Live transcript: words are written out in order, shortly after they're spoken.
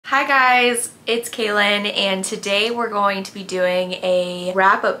Hi guys, it's Kaylin and today we're going to be doing a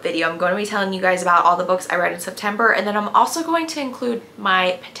wrap-up video. I'm going to be telling you guys about all the books I read in September, and then I'm also going to include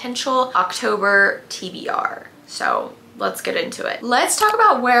my potential October TBR. So let's get into it. Let's talk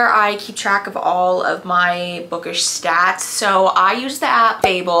about where I keep track of all of my bookish stats. So I use the app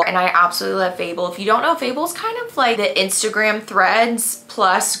Fable and I absolutely love Fable. If you don't know, Fable's kind of like the Instagram Threads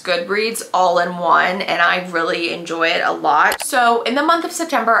plus Goodreads all in one, and I really enjoy it a lot. So in the month of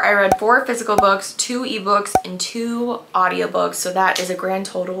September, I read 4 physical books, 2 ebooks, and 2 audiobooks. So that is a grand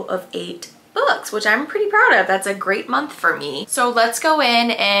total of 8 books, which I'm pretty proud of. That's a great month for me. So let's go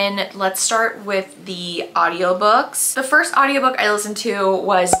in and let's start with the audiobooks. The first audiobook I listened to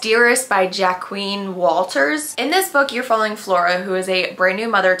was Dearest by Jacqueline Walters. In this book, you're following Flora, who is a brand new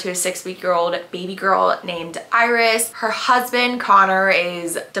mother to a 6-week-old baby girl named Iris. Her husband, Connor,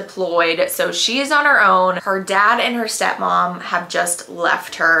 is deployed, so she is on her own. Her dad and her stepmom have just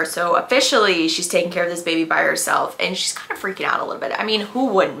left her, so officially she's taking care of this baby by herself, and she's kind of freaking out a little bit. I mean, who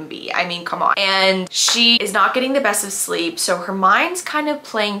wouldn't be? I mean, come on. And she is not getting the best of sleep, so her mind's kind of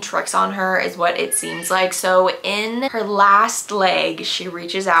playing tricks on her is what it seems like. So in her last leg, she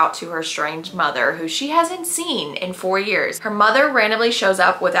reaches out to her estranged mother, who she hasn't seen in 4 years. Her mother randomly shows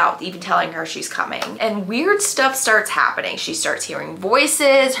up without even telling her she's coming, and weird stuff starts happening. She starts hearing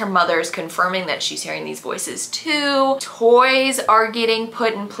voices. Her mother's confirming that she's hearing these voices too. Toys are getting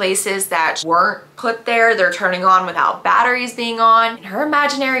put in places that weren't put there. They're turning on without batteries being on. And her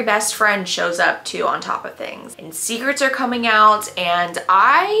imaginary best friend shows up too on top of things. And secrets are coming out, and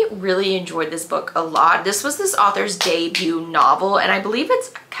I really enjoyed this book a lot. This was this author's debut novel, and I believe it's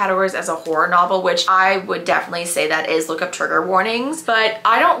categorized as a horror novel, which I would definitely say that is. Look up trigger warnings. But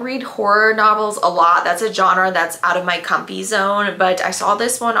I don't read horror novels a lot. That's a genre that's out of my comfy zone, but I saw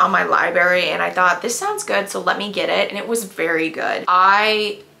this one on my library and I thought this sounds good, so let me get it, and it was very good.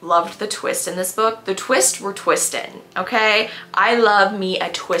 I loved the twist in this book. The twists were twisting, okay? I love me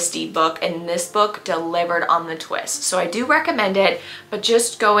a twisty book, and this book delivered on the twist. So I do recommend it, but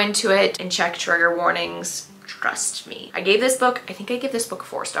just go into it and check trigger warnings. Trust me. I gave this book, I think I give this book a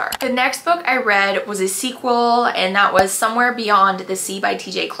 4-star. The next book I read was a sequel, and that was Somewhere Beyond the Sea by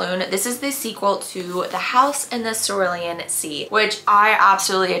TJ Klune. This is the sequel to The House in the Cerulean Sea, which I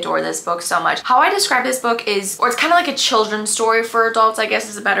absolutely adore this book so much. How I describe this book is, or it's kind of like a children's story for adults, I guess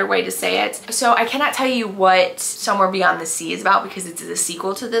is a better way to say it. So I cannot tell you what Somewhere Beyond the Sea is about because it's a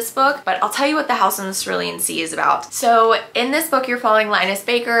sequel to this book, but I'll tell you what The House in the Cerulean Sea is about. So in this book, you're following Linus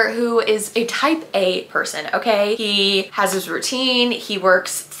Baker, who is a type A person, okay? He has his routine. He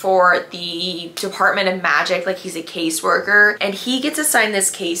works for the Department of Magic, like he's a caseworker, and he gets assigned this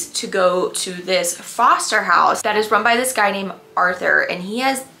case to go to this foster house that is run by this guy named Arthur, and he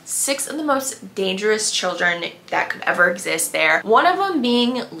has 6 of the most dangerous children that could ever exist there, one of them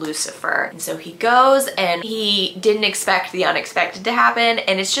being Lucifer. And so he goes, and he didn't expect the unexpected to happen,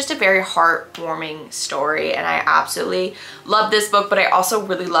 and it's just a very heartwarming story, and I absolutely love this book. But I also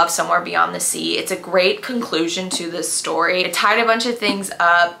really love Somewhere Beyond the Sea. It's a great conclusion to this story. It tied a bunch of things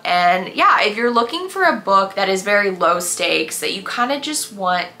up, and yeah, if you're looking for a book that is very low stakes, that you kind of just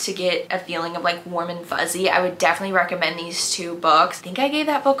want to get a feeling of like warm and fuzzy, I would definitely recommend these 2 books. I think I gave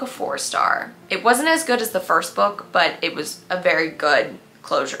that book a 4-star. It wasn't as good as the first book, but it was a very good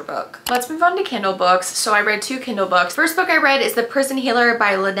closure book. Let's move on to Kindle books. So I read 2 Kindle books. First book I read is The Prison Healer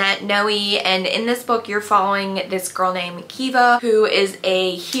by Lynette Noe, and in this book you're following this girl named Kiva, who is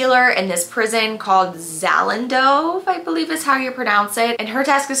a healer in this prison called Zalendov, I believe is how you pronounce it, and her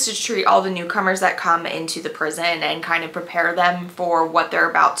task is to treat all the newcomers that come into the prison and kind of prepare them for what they're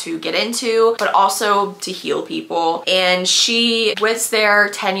about to get into, but also to heal people. And she was there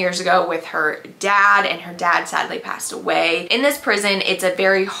 10 years ago with her dad, and her dad sadly passed away. In this prison, it's a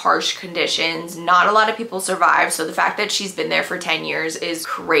very harsh conditions. Not a lot of people survive, so the fact that she's been there for 10 years is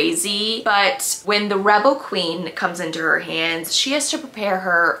crazy. But when the rebel queen comes into her hands, she has to prepare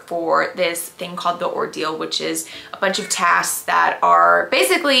her for this thing called the ordeal, which is a bunch of tasks that are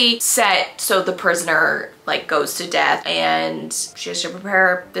basically set so the prisoner like goes to death, and she has to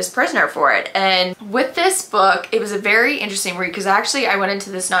prepare this prisoner for it. And with this book, it was a very interesting read because actually I went into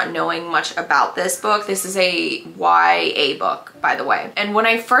this not knowing much about this book. This is a YA book, by the way. And when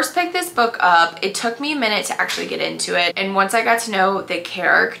I first picked this book up, it took me a minute to actually get into it. And once I got to know the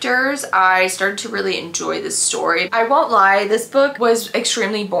characters, I started to really enjoy the story. I won't lie, this book was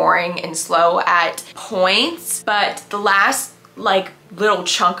extremely boring and slow at points, but the last like little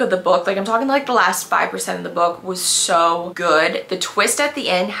chunk of the book, like I'm talking like the last 5% of the book, was so good. The twist at the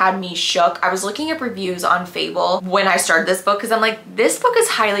end had me shook. I was looking up reviews on Fable when I started this book because I'm like, this book is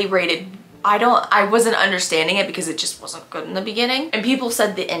highly rated I wasn't understanding it because it just wasn't good in the beginning. And people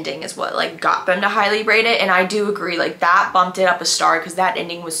said the ending is what like got them to highly rate it. And I do agree, like that bumped it up a star because that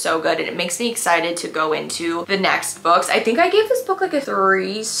ending was so good and it makes me excited to go into the next books. I think I gave this book like a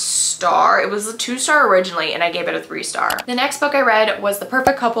 3-star. It was a 2-star originally and I gave it a 3-star. The next book I read was The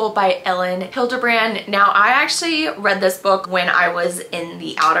Perfect Couple by Ellen Hildebrand. Now I actually read this book when I was in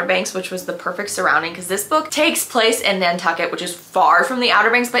the Outer Banks, which was the perfect surrounding because this book takes place in Nantucket, which is far from the Outer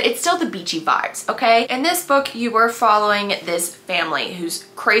Banks, but it's still the beachy vibes, okay? In this book, you were following this family who's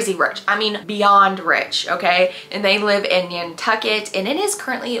crazy rich. I mean, beyond rich, okay? And they live in Nantucket and it is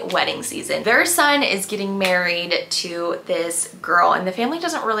currently wedding season. Their son is getting married to this girl and the family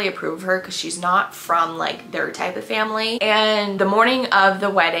doesn't really approve of her because she's not from like their type of family. And the morning of the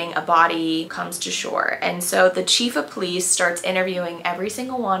wedding, a body comes to shore. And so the chief of police starts interviewing every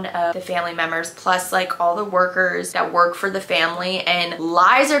single one of the family members, plus like all the workers that work for the family, and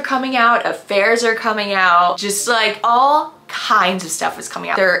lies are coming out, affairs are coming out, just like all kinds of stuff is coming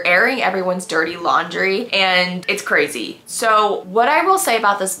out. They're airing everyone's dirty laundry and it's crazy. So what I will say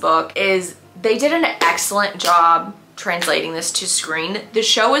about this book is they did an excellent job translating this to screen. The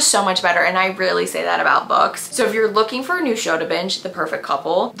show is so much better and I really say that about books. So if you're looking for a new show to binge, The Perfect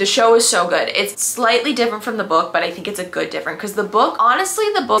Couple, the show is so good. It's slightly different from the book, but I think it's a good different because the book, honestly,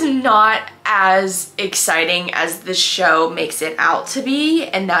 the book is not as exciting as the show makes it out to be,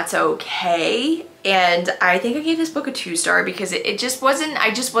 and that's okay. And I think I gave this book a 2-star because it just wasn't,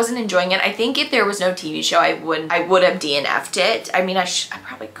 I just wasn't enjoying it. I think if there was no TV show, I would have DNF'd it. I mean, I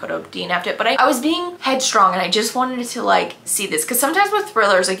probably could have DNF'd it, but I was being headstrong and I just wanted to like see this because sometimes with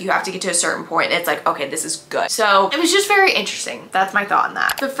thrillers, like you have to get to a certain point and it's like, okay, this is good. So it was just very interesting. That's my thought on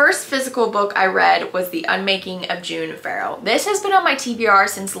that. The first physical book I read was The Unmaking of June Farrow. This has been on my TBR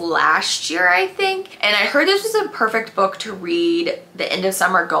since last year, I think. And I heard this was a perfect book to read the end of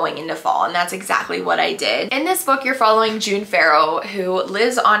summer going into fall, and that's exactly what I did. In this book, you're following June Farrow, who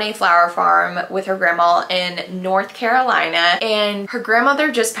lives on a flower farm with her grandma in North Carolina, and her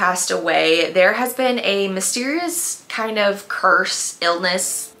grandmother just passed away. There has been a mysterious kind of curse,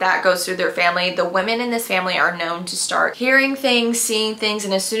 illness that goes through their family. The women in this family are known to start hearing things, seeing things,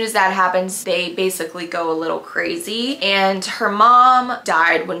 and as soon as that happens, they basically go a little crazy. And her mom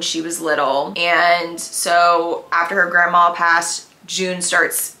died when she was little, and so after her grandma passed, June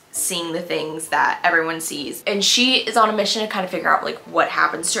starts seeing the things that everyone sees, and she is on a mission to kind of figure out like what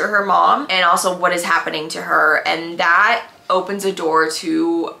happens to her mom and also what is happening to her, and that opens a door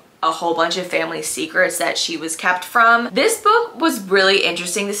to a whole bunch of family secrets that she was kept from. This book was really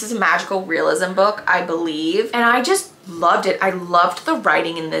interesting. This is a magical realism book, I believe, and I just loved it. I loved the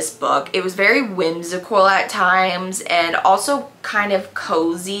writing in this book. It was very whimsical at times and also kind of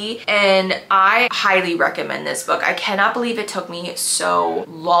cozy, and I highly recommend this book. I cannot believe it took me so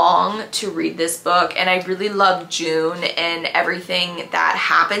long to read this book, and I really love June and everything that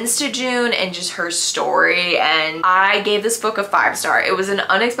happens to June and just her story, and I gave this book a 5-star. It was an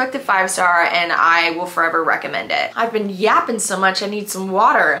unexpected 5-star and I will forever recommend it. I've been yapping so much, I need some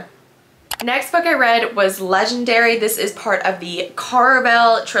water. Next book I read was Legendary. This is part of the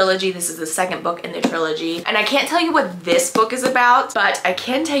Caravel trilogy. This is the second book in the trilogy. And I can't tell you what this book is about, but I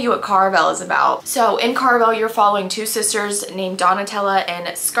can tell you what Caravel is about. So in Caravel, you're following two sisters named Donatella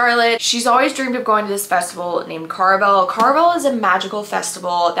and Scarlett. She's always dreamed of going to this festival named Caravel. Caravel is a magical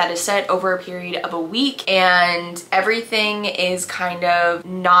festival that is set over a period of a week, and everything is kind of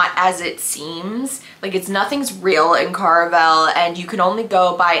not as it seems. Like nothing's real in Caravel, and you can only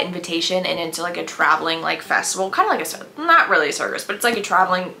go by invitation and into like a traveling like festival, kind of like a, not really a circus, but it's like a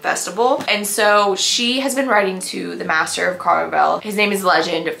traveling festival. And so she has been writing to the master of Caravel, his name is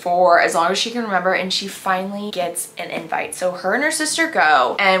Legend, for as long as she can remember, and she finally gets an invite. So her and her sister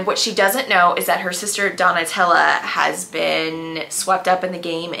go, and what she doesn't know is that her sister Donatella has been swept up in the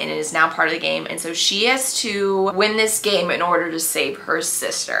game and is now part of the game, and so she has to win this game in order to save her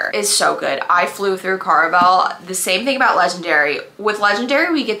sister. It's so good. I flew through Caravel. The same thing about Legendary. With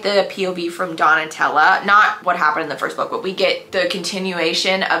Legendary, we get the POV from Donatella, not what happened in the first book, but we get the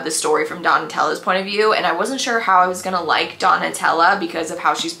continuation of the story from Donatella's point of view, and I wasn't sure how I was gonna like Donatella because of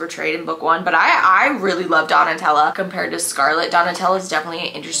how she's portrayed in book one, but I really love Donatella compared to Scarlett. Donatella is definitely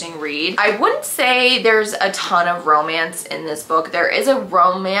an interesting read. I wouldn't say there's a ton of romance in this book. There is a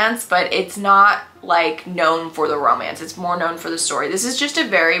romance, but it's not like known for the romance. It's more known for the story. This is just a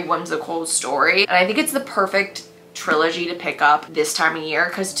very whimsical story, and I think it's the perfect trilogy to pick up this time of year,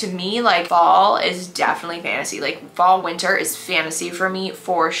 because to me, like, fall is definitely fantasy. Like fall winter is fantasy for me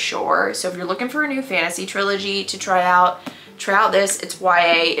for sure. So if you're looking for a new fantasy trilogy to try out, try out this. It's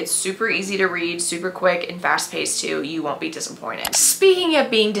YA. It's super easy to read, super quick and fast paced too. You won't be disappointed. Speaking of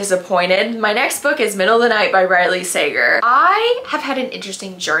being disappointed, my next book is Middle of the Night by Riley Sager. I have had an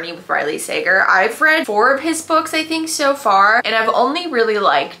interesting journey with Riley Sager. I've read 4 of his books, I think, so far, and I've only really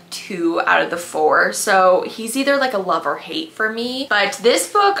liked 2 out of the 4. So he's either like a love or hate for me. But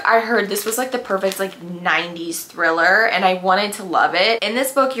this book, I heard this was like the perfect like 90s thriller, and I wanted to love it. In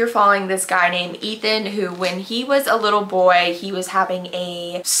this book, you're following this guy named Ethan who, when he was a little boy, he was having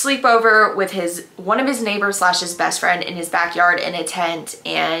a sleepover with one of his neighbors slash his best friend in his backyard in a tent,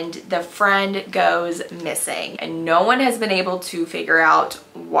 and the friend goes missing and no one has been able to figure out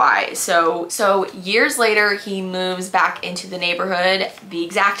why. So years later, he moves back into the neighborhood, the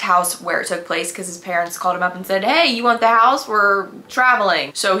exact house where it took place, because his parents called him up and said, hey, you want the house? We're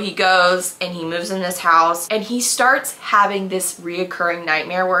traveling. So he goes and he moves in this house, and he starts having this reoccurring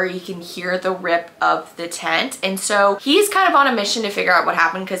nightmare where he can hear the rip of the tent. And so he's kind of on a mission to figure out what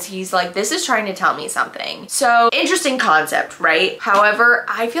happened, because he's like, this is trying to tell me something. So interesting concept, right? However,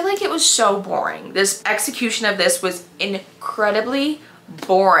 I feel like it was so boring. This execution of this was incredibly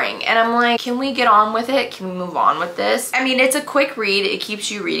boring, and I'm like, can we get on with it? Can we move on with this? I mean, it's a quick read. It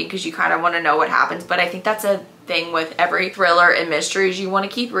keeps you reading because you kind of want to know what happens, but I think that's a thing with every thriller and mysteries. You want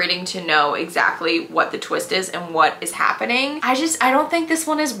to keep reading to know exactly what the twist is and what is happening. I don't think this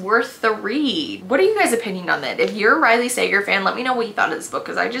one is worth the read. What are you guys' opinion on that? If you're a Riley Sager fan, let me know what you thought of this book,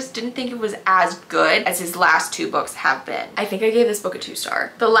 because I just didn't think it was as good as his last 2 books have been. I think I gave this book a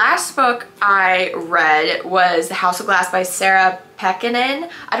 2-star. The last book I read was The House of Glass by Sarah Pekkanen.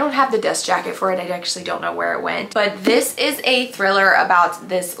 I don't have the dust jacket for it. I actually don't know where it went. But this is a thriller about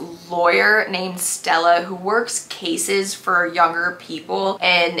this lawyer named Stella who works cases for younger people,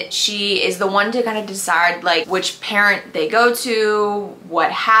 and she is the one to kind of decide like which parent they go to,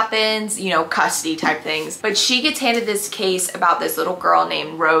 what happens, you know, custody type things. But she gets handed this case about this little girl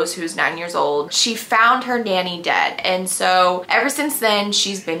named Rose who's 9 years old. She found her nanny dead, and so ever since then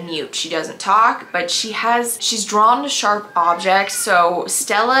she's been mute. She doesn't talk, but she's drawn to sharp objects. So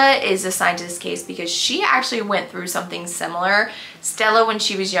Stella is assigned to this case because she actually went through something similar. Stella, when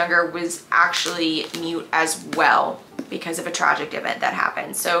she was younger, was actually mute as well because of a tragic event that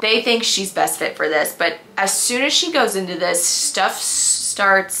happened. So they think she's best fit for this, but as soon as she goes into this, stuff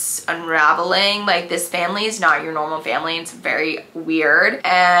starts unraveling. Like, this family is not your normal family. It's very weird,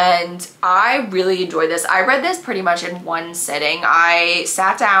 and I really enjoyed this. I read this pretty much in one sitting. I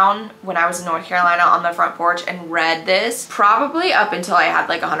sat down when I was in North Carolina on the front porch and read this probably up until I had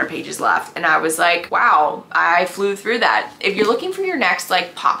like 100 pages left, and I was like, wow, I flew through that. If you're looking for your next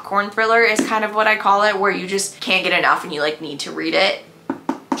like popcorn thriller, is kind of what I call it, where you just can't get enough and you like need to read it,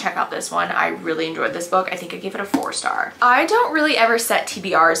 check out this one. I really enjoyed this book. I think I gave it a 4-star. I don't really ever set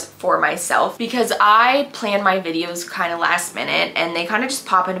TBRs for myself because I plan my videos kind of last minute and they kind of just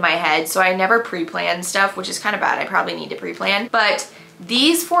pop into my head, so I never pre-plan stuff, which is kind of bad. I probably need to pre-plan, but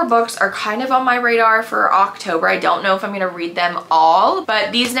these 4 books are kind of on my radar for October. I don't know if I'm going to read them all,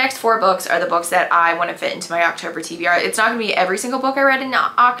 but these next 4 books are the books that I want to fit into my October TBR. It's not going to be every single book I read in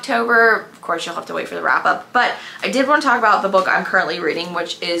October. Of course, you'll have to wait for the wrap up, but I did want to talk about the book I'm currently reading,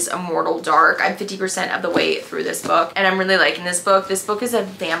 which is Immortal Dark. I'm 50% of the way through this book, and I'm really liking this book. This book is a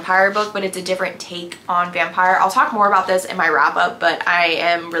vampire book, but it's a different take on vampire. I'll talk more about this in my wrap up, but I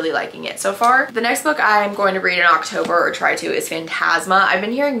am really liking it so far. The next book I'm going to read in October, or try to, is Phantasma. I've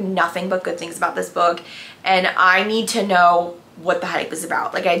been hearing nothing but good things about this book, and I need to know what the hype is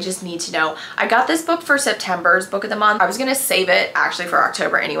about. Like, I just need to know. I got this book for September's book of the month. I was gonna save it actually for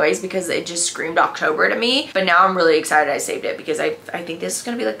October anyways because it just screamed October to me, but now I'm really excited I saved it because I think this is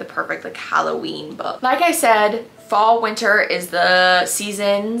gonna be like the perfect like Halloween book. Like I said, fall, winter is the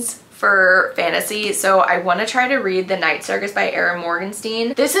seasons for fantasy, so I want to try to read The Night Circus by Erin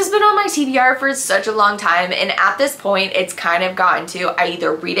Morgenstein. This has been on my TBR for such a long time, and at this point it's kind of gotten to I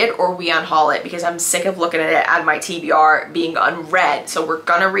either read it or we unhaul it because I'm sick of looking at it at my TBR being unread, so we're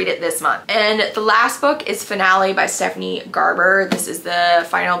gonna read it this month. And the last book is Finale by Stephanie Garber. This is the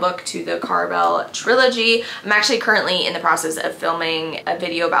final book to the Carvel trilogy. I'm actually currently in the process of filming a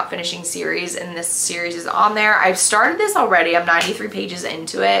video about finishing series, and this series is on there. I've started this already. I'm 93 pages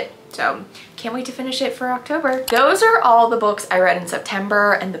into it. So can't wait to finish it for October. Those are all the books I read in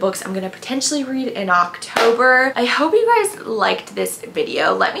September and the books I'm gonna potentially read in October. I hope you guys liked this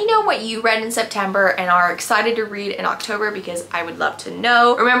video. Let me know what you read in September and are excited to read in October because I would love to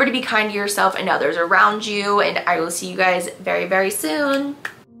know. Remember to be kind to yourself and others around you, and I will see you guys very, very soon.